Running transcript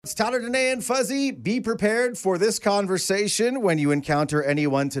It's Tyler, Danae, and Fuzzy. Be prepared for this conversation when you encounter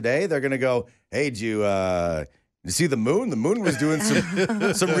anyone today. They're going to go, hey, did you see the moon? The moon was doing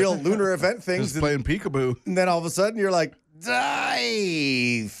some real lunar event things. Just playing peekaboo. And then all of a sudden you're like,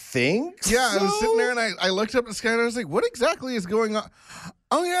 I think so? I was sitting there and I looked up at the sky and I was like, what exactly is going on?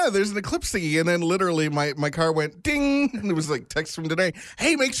 Oh, yeah, there's an eclipse thingy. And then literally my car went ding. And it was like text from today.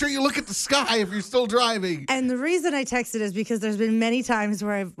 Hey, make sure you look at the sky if you're still driving. And the reason I texted is because there's been many times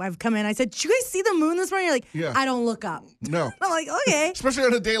where I've come in. I said, did you guys see the moon this morning? You're like, Yeah. I don't look up. No. I'm like, okay. Especially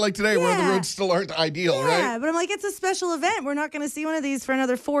on a day like today where the Yeah. roads still aren't ideal, Yeah, right? but I'm like, it's a special event. We're not going to see one of these for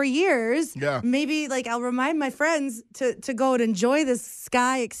another 4 years. Yeah. Maybe like I'll remind my friends to go and enjoy this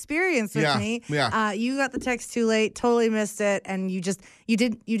sky experience with me. Yeah. You got the text too late, totally missed it, and you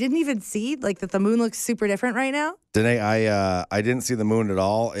didn't even see like that the moon looks super different right now. Danae, I didn't see the moon at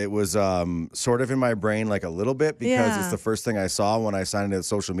all. It was sort of in my brain like a little bit because Yeah. it's the first thing I saw when I signed into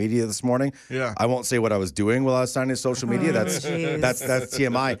social media this morning. Yeah. I won't say what I was doing while I was signing into social media. Oh, That's jeez. that's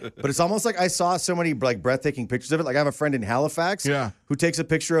TMI. But it's almost like I saw so many like breathtaking pictures of it. Like I have a friend in Halifax who takes a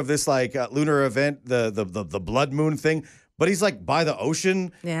picture of this like lunar event, the blood moon thing. But he's like by the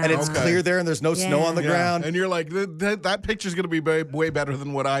ocean, Yeah. and it's Okay. clear there, and there's no snow on the ground. And you're like, that picture's going to be way better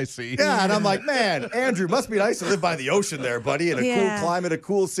than what I see. Yeah, and I'm like, man, Andrew, must be nice to live by the ocean there, buddy, in a Yeah. cool climate, a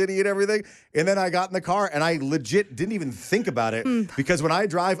cool city and everything. And then I got in the car, and I legit didn't even think about it because when I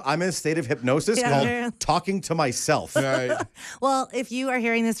drive, I'm in a state of hypnosis Yeah, called yeah. talking to myself. Right. Well, if you are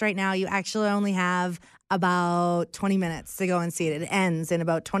hearing this right now, you actually only have about 20 minutes to go and see it. It ends in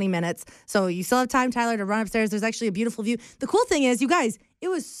about 20 minutes. So you still have time, Tyler, to run upstairs. There's actually a beautiful view. The cool thing is, you guys, it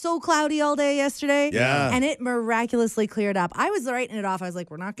was so cloudy all day yesterday. Yeah. And it miraculously cleared up. I was writing it off. I was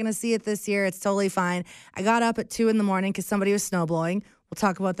like, we're not going to see it this year. It's totally fine. I got up at 2 a.m. because somebody was snowblowing. We'll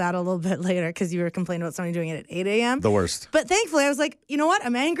talk about that a little bit later because you were complaining about somebody doing it at 8 a.m. The worst. But thankfully, I was like, you know what?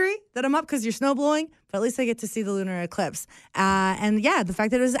 I'm angry that I'm up because you're snow blowing, but at least I get to see the lunar eclipse. And yeah, the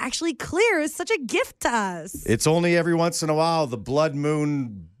fact that it was actually clear is such a gift to us. It's only every once in a while, the blood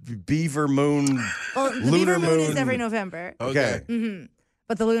moon, beaver moon, Well, the lunar beaver moon is moon. every November, Okay.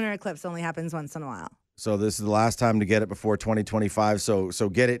 but the lunar eclipse only happens once in a while. So this is the last time to get it before 2025. So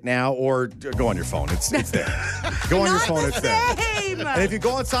get it now or go on your phone. It's there. Go on your Not phone. the It's there. same. And if you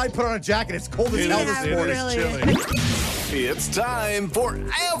go outside, put on a jacket. It's cold as hell Yeah, this morning. really. It's time for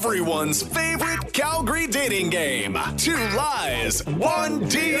everyone's favorite Calgary dating game. 2 lies, 1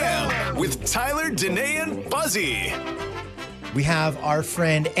 DM with Tyler, Danae, and Fuzzy. We have our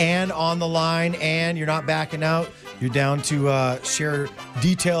friend Ann on the line. Ann, you're not backing out. You're down to share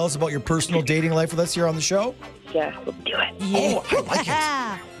details about your personal dating life with us here on the show? Yeah, we'll do it. Yeah. Oh, I like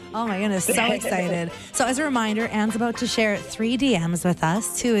it. Oh my goodness, so excited. So as a reminder, Anne's about to share 3 DMs with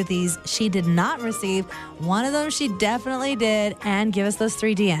us. 2 of these she did not receive. 1 of them she definitely did. And give us those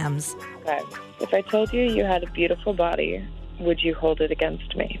 3 DMs. Okay. If I told you you had a beautiful body, would you hold it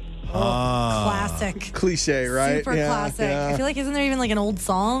against me? Classic. Cliche, right? Super classic. I feel like, isn't there even like an old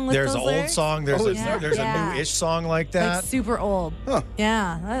song with There's those an old lyrics? song. There's Yeah. there's Yeah. a new-ish song like Like that. super old. Huh.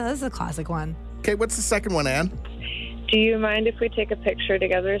 Yeah, that's a classic one. Okay, what's the second one, Ann? Do you mind if we take a picture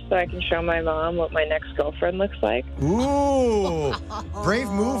together so I can show my mom what my next girlfriend looks like? Ooh, brave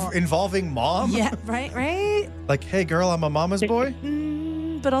move involving mom. Yeah, right? Like, hey, girl, I'm a mama's boy.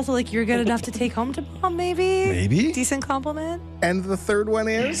 But also like you're good enough to take home to mom, maybe? Maybe. Decent compliment. And the third one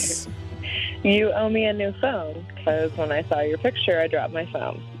is? You owe me a new phone because when I saw your picture, I dropped my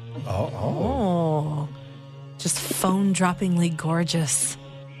phone. Oh. Just phone-droppingly gorgeous.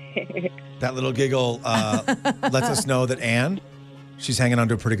 That little giggle lets us know that Ann, she's hanging on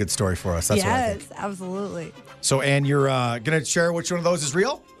to a pretty good story for us. That's what I think. Yes, absolutely. So, Ann, you're going to share which one of those is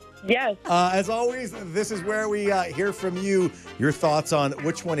real? Yes. As always, this is where we hear from you, your thoughts on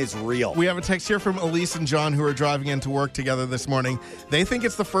which one is real. We have a text here from Elise and John who are driving into work together this morning. They think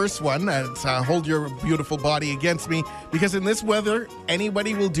it's the first one. It's hold your beautiful body against me because in this weather,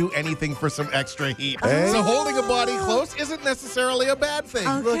 anybody will do anything for some extra heat. Hey. So holding a body close isn't necessarily a bad thing.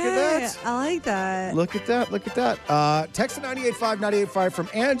 Okay, Look at that. I like that. Look at that. Look at that. Text to 985-985 from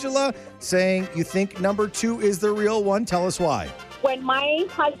Angela saying you think number 2 is the real one. Tell us why. When my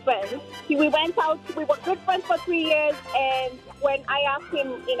husband, we went out, we were good friends for 3 years, and when I asked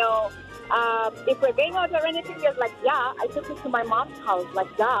him, if we're going out or anything, he was like, yeah, I took it to my mom's house, like,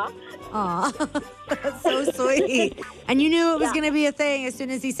 yeah. Aw, that's so sweet. And you knew it was Yeah. going to be a thing as soon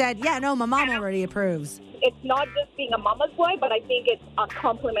as he said, yeah, no, my mom already approves. It's not just being a mama's boy, but I think it's a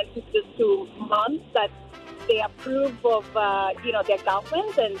compliment to moms that they approve of, their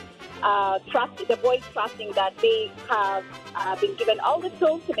girlfriends and trust the boys trusting that they have been given all the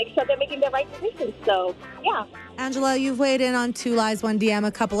tools to make sure they're making the right decisions. So, yeah. Angela, you've weighed in on Two Lies, One DM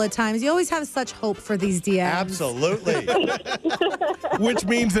a couple of times. You always have such hope for these DMs. Absolutely. Which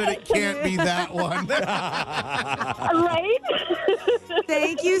means that it can't be that one. Right?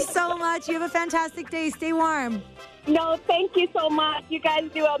 Thank you so much. You have a fantastic day. Stay warm. No, thank you so much. You guys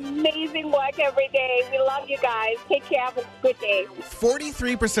do amazing work every day. We love you guys. Take care. Have a good day.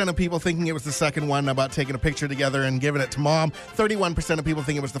 43% of people thinking it was the second one about taking a picture together and giving it to mom. 31% of people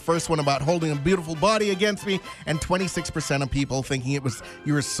think it was the first one about holding a beautiful body against me. And 26% of people thinking it was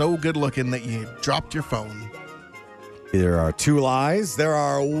you were so good looking that you dropped your phone. There are 2 lies. There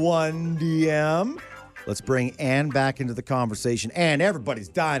are 1 DM. Let's bring Ann back into the conversation. Ann, everybody's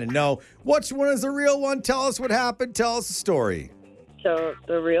dying to know which one is the real one. Tell us what happened. Tell us the story. So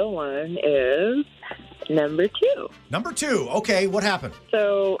the real one is number 2. Number 2. Okay, what happened?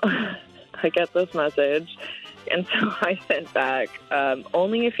 So I get this message, and so I sent back,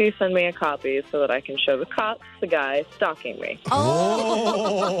 only if you send me a copy so that I can show the cops the guy stalking me.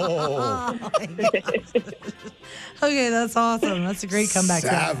 Oh. Okay, that's awesome. That's a great comeback.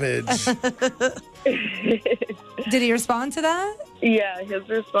 Savage. Did he respond to that? Yeah, his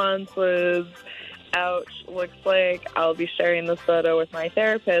response was, ouch, looks like I'll be sharing this photo with my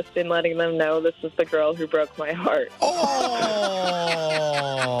therapist and letting them know this is the girl who broke my heart.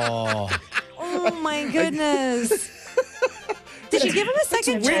 Oh. Oh, my goodness. Did you give him a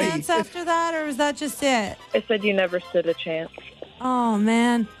second witty. chance after that, or was that just it? I said you never stood a chance. Oh,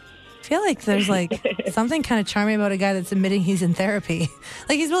 man. I feel like there's like something kind of charming about a guy that's admitting he's in therapy.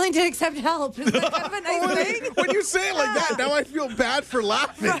 Like he's willing to accept help. Isn't that kind of a nice thing? When you say it like that, now I feel bad for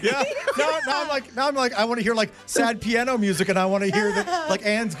laughing. Yeah. Now I'm like, I want to hear like sad piano music, and I want to hear that like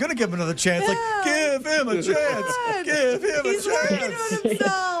Ann's gonna give him another chance. Like, give him a chance. Give him He's a working chance. on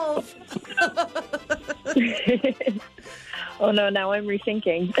himself. Oh, no, now I'm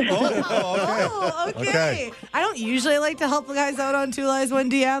rethinking. Oh, okay. Okay. I don't usually like to help the guys out on Two Lies, One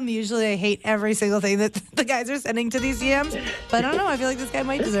DM. Usually I hate every single thing that the guys are sending to these DMs. But I don't know. I feel like this guy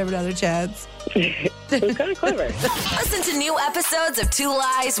might deserve another chance. It was kind of clever. Listen to new episodes of Two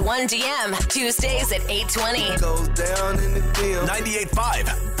Lies, One DM, Tuesdays at 8:20. Goes down in the DM.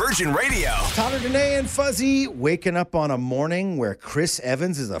 98.5 Virgin Radio. Tyler, Danae, and Fuzzy waking up on a morning where Chris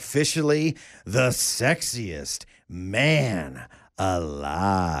Evans is officially the sexiest man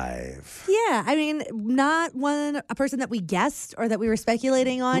alive. Yeah, I mean, not a person that we guessed or that we were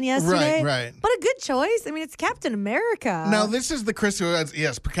speculating on yesterday. right. But a good choice. I mean, it's Captain America. Now, this is the Chris who has,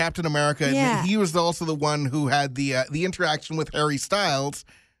 yes, Captain America. and Yeah. He was also the one who had the interaction with Harry Styles.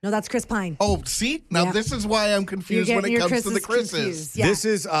 No, that's Chris Pine. Oh, see? Now, Yeah. this is why I'm You're confused getting when it your comes to the Chris's Chris's. confused. Yeah. This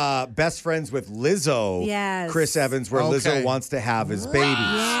is best friends with Lizzo. Yes. Chris Evans, where Okay. Lizzo wants to have his baby.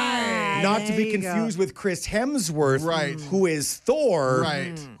 Yeah, Not to be there you go. confused with Chris Hemsworth, Right. who is Thor,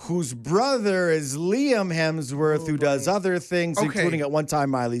 Right. whose brother is Liam Hemsworth, who does other things, Okay. including at one time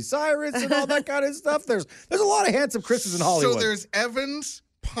Miley Cyrus and all that kind of stuff. There's a lot of handsome Chris's in Hollywood. So there's Evans,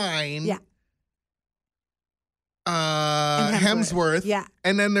 Pine, Yeah. Hemsworth. Hemsworth. Yeah.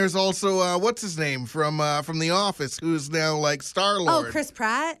 And then there's also, what's his name from The Office, who's now like Star-Lord. Oh, Chris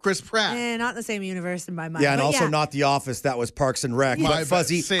Pratt? Chris Pratt. Not in the same universe in my mind. Yeah, and but also not The Office. That was Parks and Rec. My But bad.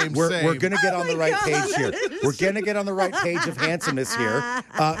 Fuzzy, Same, we're same. going to get on the right God. page here. We're going to get on the right page of handsomeness here.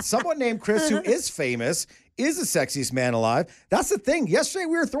 Someone named Chris, who is famous, is the sexiest man alive. That's the thing. Yesterday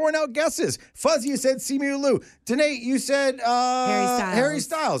we were throwing out guesses. Fuzzy, you said Simu Liu. Danae, you said Harry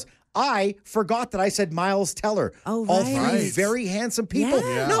Styles. I forgot that I said Miles Teller. Oh, All right. three very handsome people.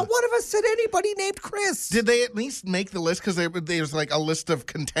 Yeah. Not one of us said anybody named Chris. Did they at least make the list? Because there's like a list of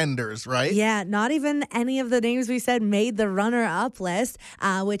contenders, right? Yeah, not even any of the names we said made the runner-up list,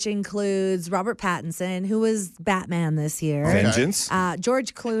 which includes Robert Pattinson, who was Batman this year. Vengeance.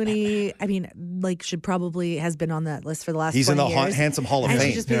 George Clooney, I mean, like, has been on that list for the last He's in 20 the years. Handsome Hall of and Fame.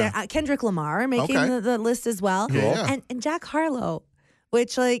 should just be there. Kendrick Lamar making Okay. the list as well. Yeah. And Jack Harlow,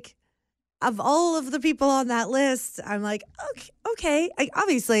 which, like, of all of the people on that list, I'm like, okay.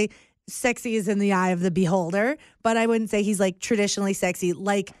 Obviously, sexy is in the eye of the beholder, but I wouldn't say he's like traditionally sexy,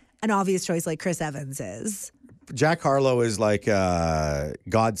 like an obvious choice like Chris Evans is. Jack Harlow is like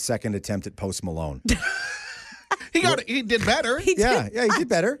God's second attempt at Post Malone. He did better. Yeah, he did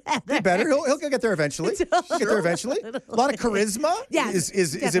better. Did better. He'll get there eventually. He'll get there eventually. A lot of charisma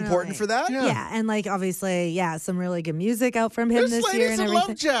is important for that. Yeah, and like obviously, some really good music out from him There's this ladies year and that everything.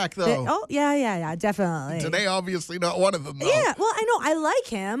 love Jack, though. Oh, yeah, definitely. Today, obviously, not one of them, though. Yeah, well, I know. I like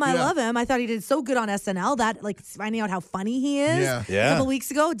him. I Yeah. love him. I thought he did so good on SNL. That, like, finding out how funny he is Yeah. a couple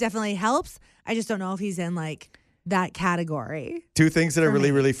weeks ago definitely helps. I just don't know if he's in, like, that category. Two things that are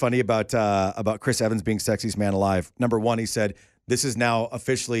really, really funny about Chris Evans being sexiest man alive. Number one, he said, this is now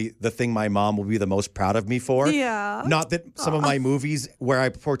officially the thing my mom will be the most proud of me for. Yeah. Not that some of my movies where I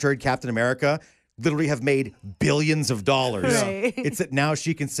portrayed Captain America literally have made billions of dollars. Right. It's that now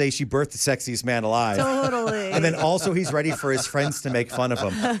she can say she birthed the sexiest man alive. Totally. And then also he's ready for his friends to make fun of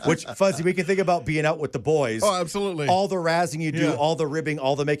him. Which, Fuzzy, we can think about being out with the boys. Oh, absolutely. All the razzing you do, Yeah. all the ribbing,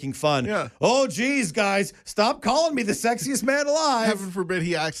 all the making fun. Yeah. Oh, geez, guys, stop calling me the sexiest man alive. Heaven forbid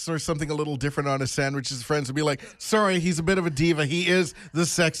he asks for something a little different on his sandwich. His friends would be like, sorry, he's a bit of a diva. He is the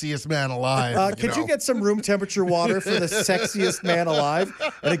sexiest man alive. Could you get some room temperature water for the sexiest man alive?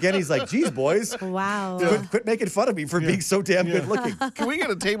 And again, he's like, geez, boys, Wow. quit making fun of me for being so damn good looking. Can we get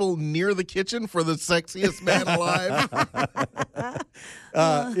a table near the kitchen for the sexiest man alive?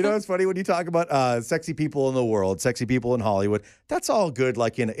 You know, it's funny when you talk about sexy people in the world, sexy people in Hollywood. That's all good,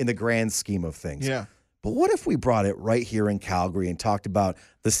 like in the grand scheme of things. Yeah. But what if we brought it right here in Calgary and talked about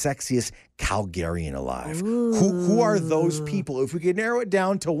the sexiest Calgarian alive? Who are those people? If we could narrow it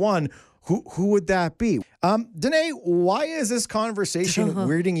down to one, who would that be? Danae, why is this conversation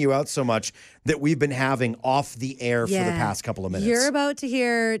weirding you out so much that we've been having off the air for the past couple of minutes? You're about to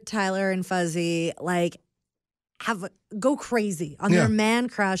hear Tyler and Fuzzy go crazy on their man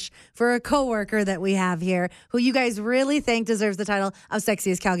crush for a coworker that we have here, who you guys really think deserves the title of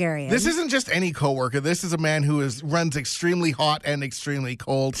sexiest Calgarian. This isn't just any coworker. This is a man who runs extremely hot and extremely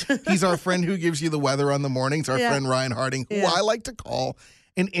cold. He's our friend who gives you the weather on the mornings, our friend Ryan Harding, who I like to call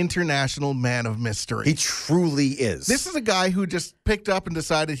an international man of mystery. He truly is. This is a guy who just picked up and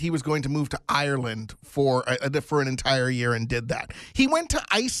decided he was going to move to Ireland for an entire year and did that. He went to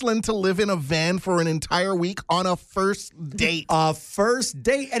Iceland to live in a van for an entire week on a first date. A first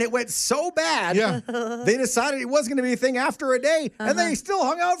date, and it went so bad, they decided it wasn't going to be a thing after a day, and they still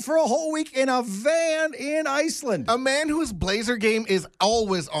hung out for a whole week in a van in Iceland. A man whose blazer game is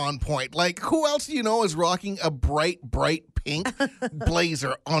always on point. Like, who else do you know is rocking a bright pink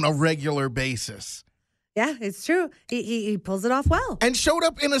blazer on a regular basis? Yeah, it's true. He pulls it off well. And showed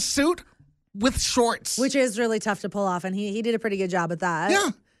up in a suit with shorts. Which is really tough to pull off, and he did a pretty good job at that.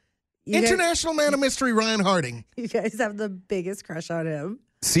 Yeah. International man of mystery, Ryan Harding. You guys have the biggest crush on him.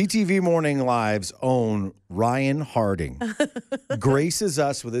 CTV Morning Live's own Ryan Harding graces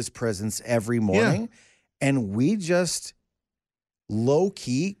us with his presence every morning, and we just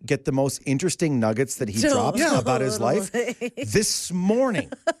low-key get the most interesting nuggets that he drops about his life. This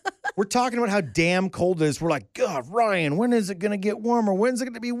morning, we're talking about how damn cold it is. We're like, God, Ryan, when is it going to get warmer? When's it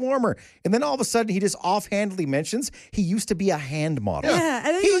going to be warmer? And then all of a sudden, he just offhandedly mentions he used to be a hand model. Yeah,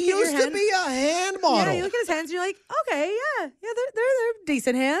 and then he you look at your used to hand. be a hand model. Yeah, you look at his hands and you're like, okay, they're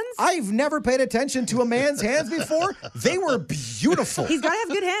decent hands. I've never paid attention to a man's hands before. They were beautiful. He's got to have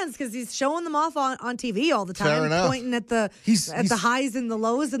good hands because he's showing them off on TV all the time, Fair enough. pointing at the He's highs and the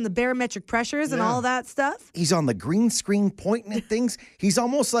lows and the barometric pressures and all that stuff. He's on the green screen pointing at things. He's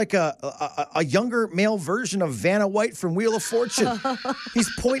almost like a younger male version of Vanna White from Wheel of Fortune. He's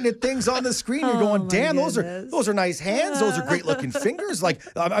pointing at things on the screen. You're going, damn, those are nice hands. Those are great looking fingers. Like,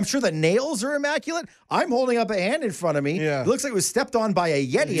 I'm sure the nails are immaculate. I'm holding up a hand in front of me. Yeah. It looks like it was stepped on by a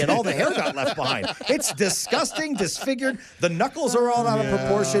Yeti and all the hair got left behind. It's disgusting, disfigured. The knuckles are all out of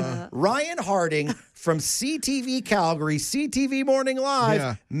proportion. Ryan Harding from CTV Calgary, CTV Morning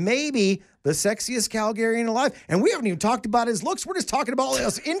Live, maybe the sexiest Calgarian alive. And we haven't even talked about his looks. We're just talking about all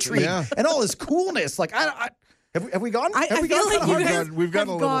his intrigue and all his coolness. Like, have we gone? I Have we feel gone like kinda you hard? guys We've gone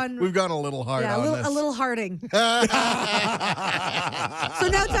have a little hard Yeah, on this. a little Harding. So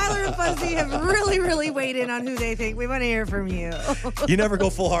now Tyler and Fuzzy have really, really weighed in on who they think. We want to hear from you. You never go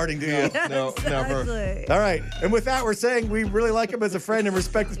full Harding, do you? No, never. Exactly. All right. And with that, we're saying we really like him as a friend and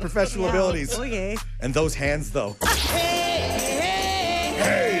respect his professional abilities. Okay. And those hands, though.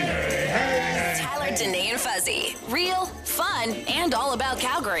 Tyler, Danae, and Fuzzy. Real, fun, and all about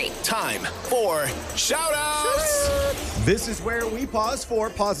Calgary. Time for shout-outs. This is where we pause for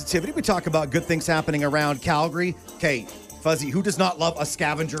positivity. We talk about good things happening around Calgary. Okay, Fuzzy, who does not love a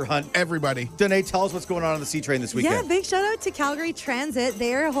scavenger hunt? Everybody. Danae, tell us what's going on the C train this Yeah, weekend. big shout out to Calgary Transit.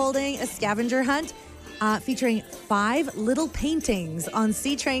 They're holding a scavenger hunt featuring 5 little paintings on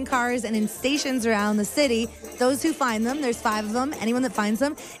C-Train cars and in stations around the city. Those who find them, there's 5 of them, anyone that finds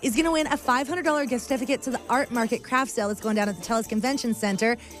them is going to win a $500 gift certificate to the Art Market Craft Sale that's going down at the TELUS Convention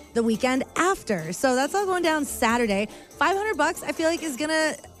Center the weekend after. So that's all going down Saturday. $500 I feel like is going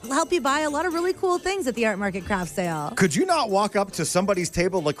to help you buy a lot of really cool things at the Art Market Craft Sale. Could you not walk up to somebody's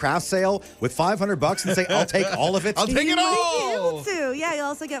table at the craft sale with $500 and say, "I'll take all of it"? I'll take You it might be all. able to. Yeah, you'll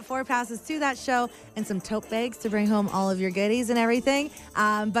also get 4 passes to that show and some tote bags to bring home all of your goodies and everything.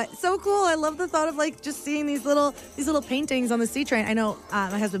 But so cool. I love the thought of like just seeing these little paintings on the C train. I know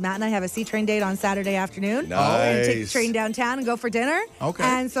my husband Matt and I have a C train date on Saturday afternoon. We're gonna take the Nice. train downtown and go for dinner. Okay.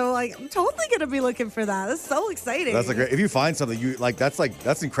 And so like I'm totally gonna be looking for that. That's so exciting. That's if you find something you like, that's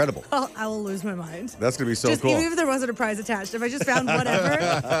incredible. I will lose my mind. That's gonna be so Just cool. even if there wasn't a prize attached, if I just found whatever,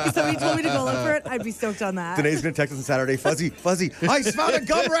 if somebody told me to go look for it, I'd be stoked on that. Danae's gonna text us on Saturday, Fuzzy, I found a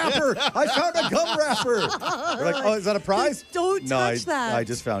gum wrapper. I found a gum wrapper. We're like, oh, is that a prize? Don't No, touch that. I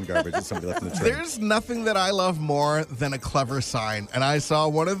just found garbage that somebody left in the train. There's nothing that I love more than a clever sign, and I saw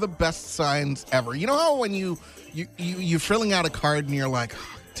one of the best signs ever. You know how when you're filling out a card and you're like,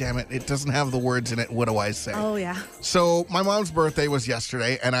 oh, damn it, it doesn't have the words in it. What do I say? Oh yeah. So my mom's birthday was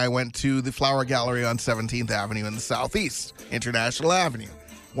yesterday, and I went to the Flower Gallery on 17th Avenue in the Southeast, International Avenue.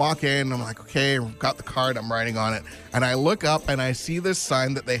 Walk in, I'm like, okay, got the card, I'm writing on it. And I look up and I see this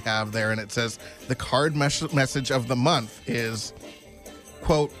sign that they have there, and it says, the card message of the month is,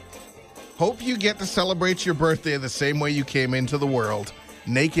 quote, hope you get to celebrate your birthday the same way you came into the world,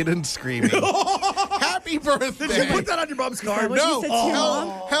 naked and screaming. Happy birthday. Did you put that on your mom's card? what you No, said to your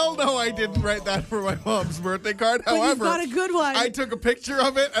mom? hell no, I didn't write that for my mom's birthday card. But you've However, got a good one. I took a picture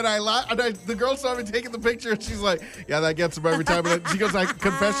of it, and the girl saw me taking the picture, and she's like, "Yeah, that gets him every time." And she goes, "I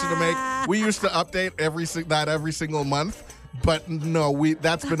confession to make. We used to update every single month." But no,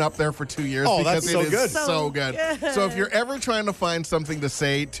 that's been up there for 2 years Oh, because that's so it is good. so good. So if you're ever trying to find something to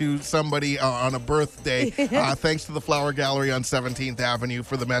say to somebody on a birthday, thanks to the Flower Gallery on 17th Avenue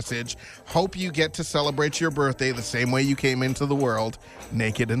for the message. Hope you get to celebrate your birthday the same way you came into the world,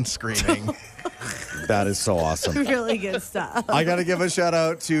 naked and screaming. That is so awesome. Really good stuff. I got to give a shout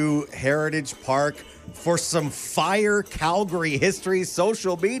out to Heritage Park for some fire Calgary history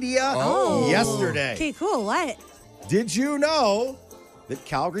social media yesterday. Okay, cool. What? Did you know that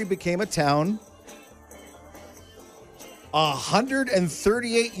Calgary became a town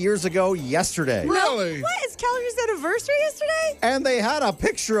 138 years ago yesterday? Really? What? It's Calgary's anniversary yesterday? And they had a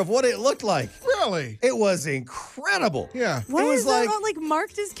picture of what it looked like. Really? It was incredible. Yeah. Why It was is that not like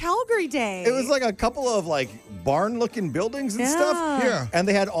marked as Calgary Day? It was like a couple of like barn-looking buildings and stuff. Yeah. And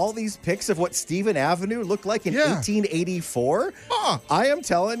they had all these pics of what Stephen Avenue looked like in Yeah. 1884. Huh. I am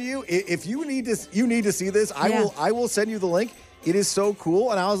telling you, if you need to see this. Yeah. I will send you the link. It is so cool.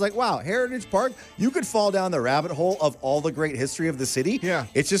 And I was like, wow, Heritage Park, you could fall down the rabbit hole of all the great history of the city. Yeah.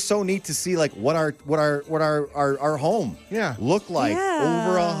 It's just so neat to see like what our home Yeah. looked like Yeah.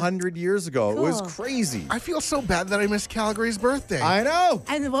 over 100 years ago. It was Cool. crazy. I feel so bad that I missed Calgary's birthday. I know.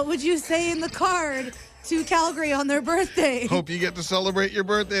 And what would you say in the card to Calgary on their birthday? Hope you get to celebrate your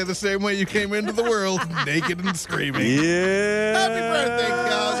birthday the same way you came into the world, naked and screaming. Yeah. Happy birthday,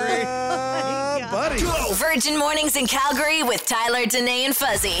 Calgary. Buddy. Virgin Mornings in Calgary with Tyler, Danae, and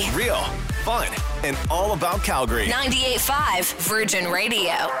Fuzzy. Real, fun, and all about Calgary. 98.5 Virgin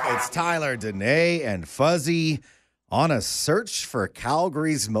Radio. It's Tyler, Danae, and Fuzzy on a search for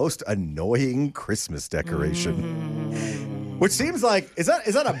Calgary's most annoying Christmas decoration. Which seems like is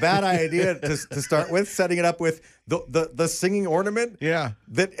that a bad idea to start with? Setting it up with the singing ornament,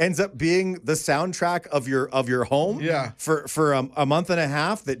 that ends up being the soundtrack of your home, for a month and a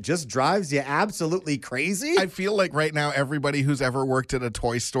half that just drives you absolutely crazy. I feel like right now everybody who's ever worked at a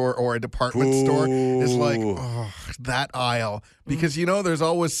toy store or a department store is like, oh, that aisle. Because, there's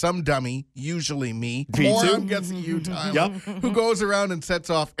always some dummy, usually me. Me or too. I'm guessing you, Tyler, who goes around and sets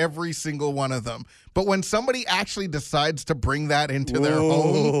off every single one of them. But when somebody actually decides to bring that into their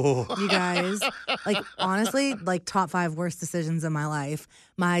home, You guys, honestly, top 5 worst decisions in my life.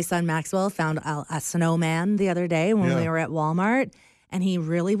 My son Maxwell found a snowman the other day when we were at Walmart, and he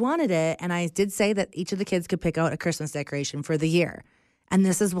really wanted it. And I did say that each of the kids could pick out a Christmas decoration for the year. And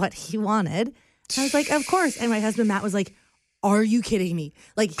this is what he wanted. I was like, of course. And my husband Matt was like, are you kidding me?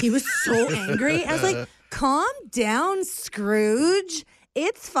 He was so angry. I was like, calm down, Scrooge.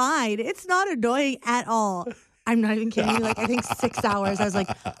 It's fine. It's not annoying at all. I'm not even kidding you. I think 6 hours. I was like,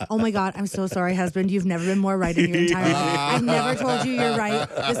 oh my God, I'm so sorry, husband. You've never been more right in your entire life. I've never told you you're right.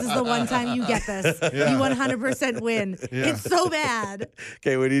 This is the one time you get this. You 100% win. It's so bad.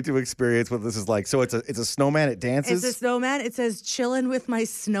 Okay, we need to experience what this is like. So it's a snowman. It dances. It's a snowman. It says chillin' with my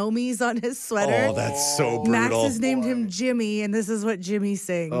snowmies on his sweater. Oh, that's so brutal. Max has named him Jimmy, and this is what Jimmy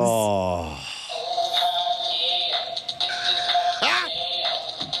sings. Oh.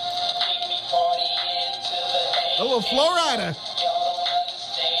 a little Florida.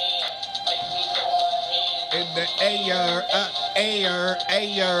 in the air.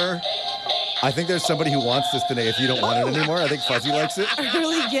 I think there's somebody who wants this today. If you don't want it anymore, I think Fuzzy likes it.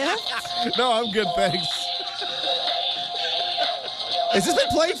 Early gift? No, I'm good, thanks. Has this been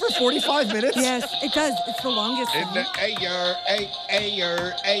playing for 45 minutes? Yes, it does. It's the longest In song. the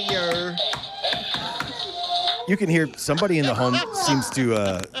air. You can hear somebody in the home seems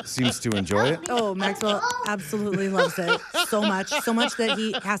to enjoy it. Oh, Maxwell absolutely loves it so much that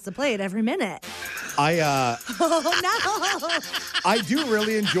he has to play it every minute. I Oh, no. I do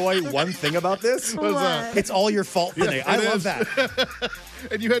really enjoy one thing about this. What? that? It's all your fault today. I it love is. that.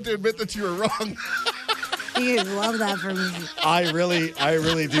 And you had to admit that you were wrong. He love that for me. I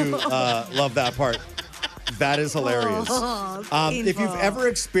really do love that part. That is hilarious. Oh, If you've painful. ever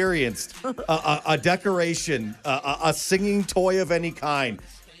experienced a decoration, a singing toy of any kind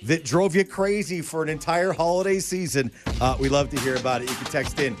that drove you crazy for an entire holiday season, we love to hear about it. You can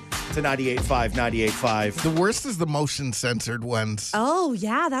text in to 98.5, 98.5. The worst is the motion censored ones. Oh,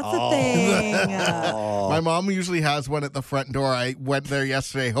 yeah, that's a thing. My mom usually has one at the front door. I went there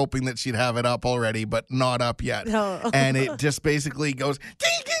yesterday hoping that she'd have it up already, but not up yet. Oh. And it just basically goes, ding,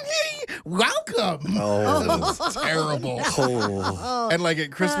 ding, ding, welcome. Oh. It's terrible. Oh. And like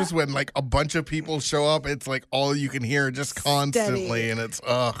at Christmas when like a bunch of people show up, it's like all you can hear just constantly. Steady. And it's,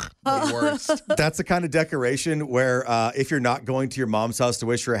 the worst. That's the kind of decoration where if you're not going to your mom's house to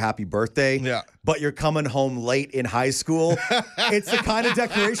wish her a happy birthday, Yeah. but you're coming home late in high school, it's the kind of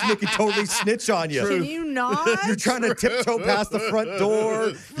decoration that can totally snitch on you. Can you not? You're trying to tiptoe past the front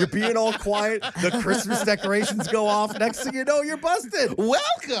door. You're being all quiet. The Christmas decorations go off. Next thing you know, you're busted.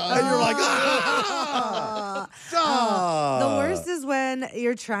 Welcome. And you're like, ah! The worst is when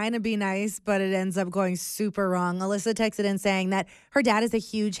you're trying to be nice, but it ends up going super wrong. Alyssa texted in saying that her dad is a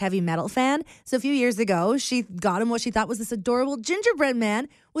huge heavy metal fan. So a few years ago, she got him what she thought was this adorable gingerbread man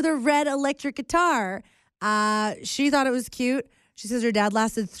with a red electric guitar. She thought it was cute. She says her dad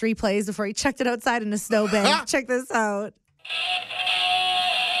lasted 3 plays before he chucked it outside in a snowbank. Check this out.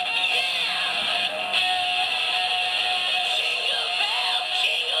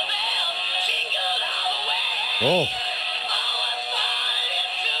 Oh.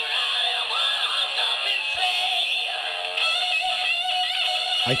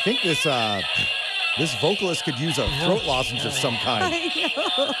 I think this vocalist could use a throat lozenge of some kind. I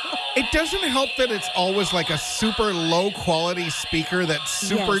know. It doesn't help that it's always like a super low quality speaker that's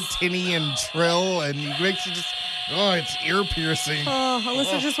super Yes. tinny and trill and it makes you just, it's ear piercing. Oh,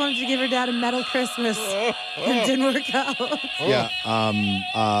 Alyssa just wanted to give her dad a metal Christmas. It didn't work out. Yeah,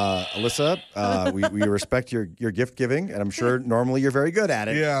 Alyssa, we respect your gift giving, and I'm sure normally you're very good at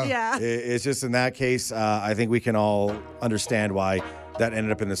it. Yeah. Yeah. It's just in that case, I think we can all understand why that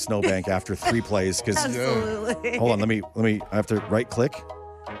ended up in a snowbank after 3 plays. Because Absolutely. hold on, let me. I have to right click,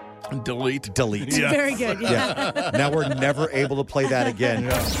 Delete. Very good. Yeah. Yeah. Now we're never able to play that again.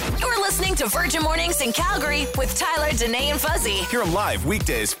 You're listening to Virgin Mornings in Calgary with Tyler, Danae, and Fuzzy. Hear them live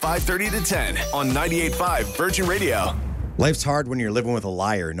weekdays 5:30 to 10 on 98.5 Virgin Radio. Life's hard when you're living with a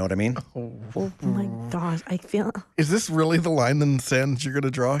liar. Know what I mean? Oh my gosh. I feel. Is this really the line in the sand that you're going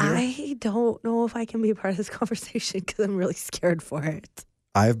to draw here? I don't know if I can be a part of this conversation because I'm really scared for it.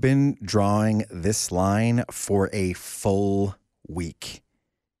 I've been drawing this line for a full week.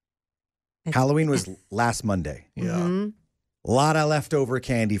 Halloween was last Monday. Yeah. Mhm. A lot of leftover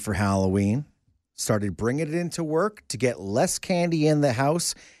candy for Halloween. Started bringing it into work to get less candy in the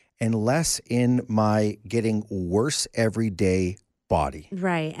house and less in my getting worse every day body.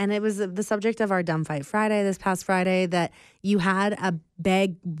 Right. And it was the subject of our Dumb Fight Friday this past Friday that you had a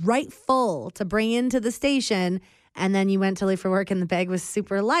bag right full to bring into the station. And then you went to leave for work and the bag was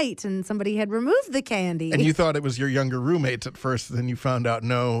super light and somebody had removed the candy. And you thought it was your younger roommates at first, then you found out,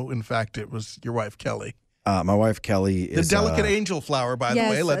 no, in fact, it was your wife, Kelly. My wife, Kelly, The is... delicate angel flower, by yes.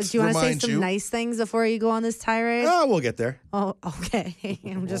 the way. Let's do you want to say remind some you. nice things before you go on this tirade? Oh, we'll get there. Oh, okay.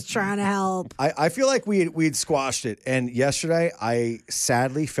 I'm just trying to help. I feel like we'd squashed it. And yesterday, I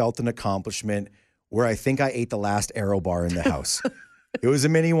sadly felt an accomplishment where I think I ate the last Aero bar in the house. It was a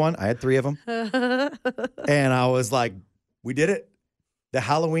mini one. I had 3 of them. And I was like, we did it. The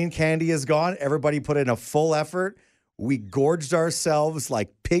Halloween candy is gone. Everybody put in a full effort. We gorged ourselves like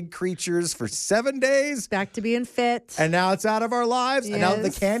pig creatures for 7 days. Back to being fit. And now it's out of our lives. And now that the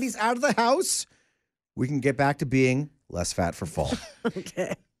Yes. candy's out of the house, we can get back to being less fat for fall.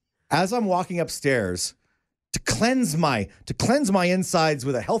 Okay. As I'm walking upstairs to cleanse my insides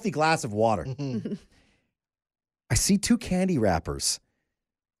with a healthy glass of water, I see 2 candy wrappers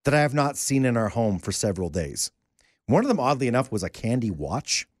that I have not seen in our home for several days. One of them, oddly enough, was a candy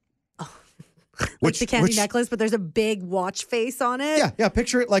watch. Like the candy necklace, but there's a big watch face on it. Yeah.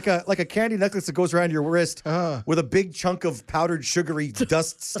 Picture it like a candy necklace that goes around your wrist with a big chunk of powdered sugary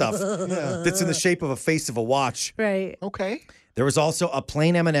dust stuff that's in the shape of a face of a watch. Right. Okay. There was also a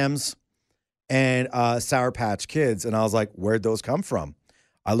plain M&Ms and Sour Patch Kids, and I was like, where'd those come from?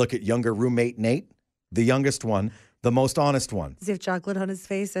 I look at younger roommate Nate, the youngest one, the most honest one. Does he have chocolate on his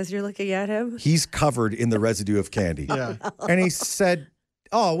face as you're looking at him? He's covered in the residue of candy. Yeah. And he said,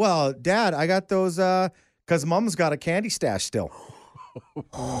 oh, well, Dad, I got those because Mom's got a candy stash still.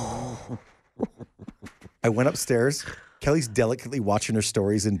 I went upstairs. Kelly's delicately watching her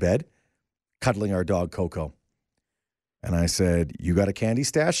stories in bed, cuddling our dog, Coco. And I said, you got a candy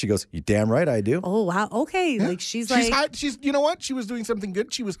stash? She goes, you damn right I do. Oh, wow. Okay. Yeah. Like she's like, she's you know what? She was doing something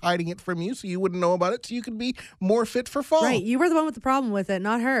good. She was hiding it from you so you wouldn't know about it so you could be more fit for fall. right. You were the one with the problem with it,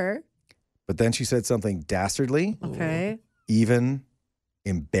 not her. But then she said something dastardly, Okay. even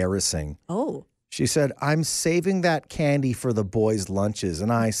embarrassing. Oh. She said, I'm saving that candy for the boys' lunches.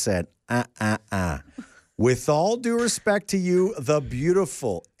 And I said, With all due respect to you, the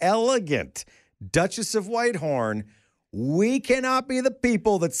beautiful, elegant Duchess of Whitehorn, we cannot be the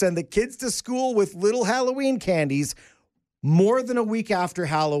people that send the kids to school with little Halloween candies more than a week after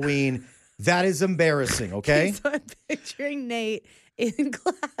Halloween. That is embarrassing, okay? So I'm picturing Nate in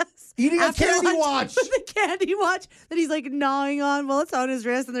class. Eating a after candy lunch watch. With a candy watch that he's like gnawing on while it's on his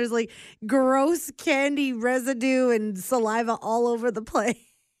wrist. And there's like gross candy residue and saliva all over the place.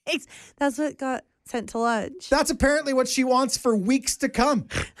 That's what got sent to lunch. That's apparently what she wants for weeks to come.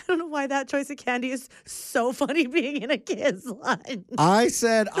 I don't know why that choice of candy is so funny being in a kid's lunch. I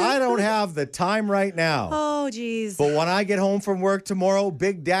said, I don't have the time right now. Oh, geez. But when I get home from work tomorrow,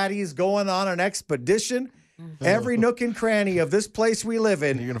 Big Daddy's going on an expedition. Every nook and cranny of this place we live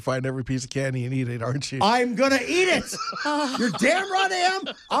in. You're going to find every piece of candy and eat it, aren't you? I'm going to eat it. You're damn right I am.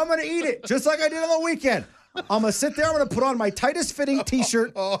 I'm going to eat it just like I did on the weekend. I'm going to sit there. I'm going to put on my tightest fitting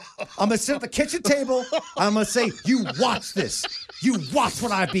T-shirt. I'm going to sit at the kitchen table. I'm going to say, you watch this. You watch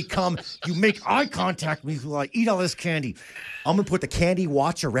what I become. You make eye contact with me while I eat all this candy. I'm going to put the candy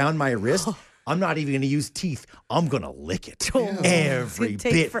watch around my wrist. I'm not even going to use teeth. I'm going to lick it. Every It's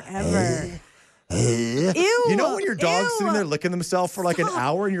gonna bit. take forever. Ew. You know when your dog's sitting there licking themselves for like an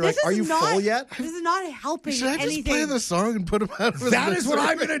hour and you're like, are you full yet? This is not helping Should I just anything. play the song and put him out of his That is what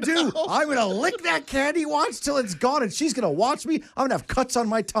I'm misery? going to do. I'm going to lick that candy watch till it's gone, and she's going to watch me. I'm going to have cuts on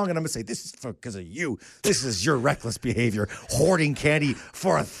my tongue, and I'm going to say, this is because of you. This is your reckless behavior, hoarding candy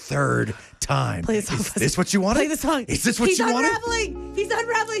for a third time. Play the song. Is this what you wanted? Play the song. Is this what He's you wanted? unraveling. He's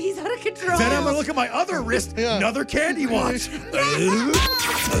unraveling. He's out of control. Then I'm going to look at my other wrist, another candy watch.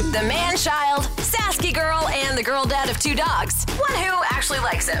 The man-child, Sasky girl, and the girl dad of 2 dogs. One who actually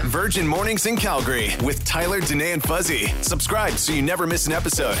likes him. Virgin Mornings in Calgary with Tyler, Danae, and Fuzzy. Subscribe so you never miss an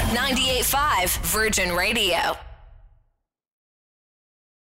episode. 98.5 Virgin Radio.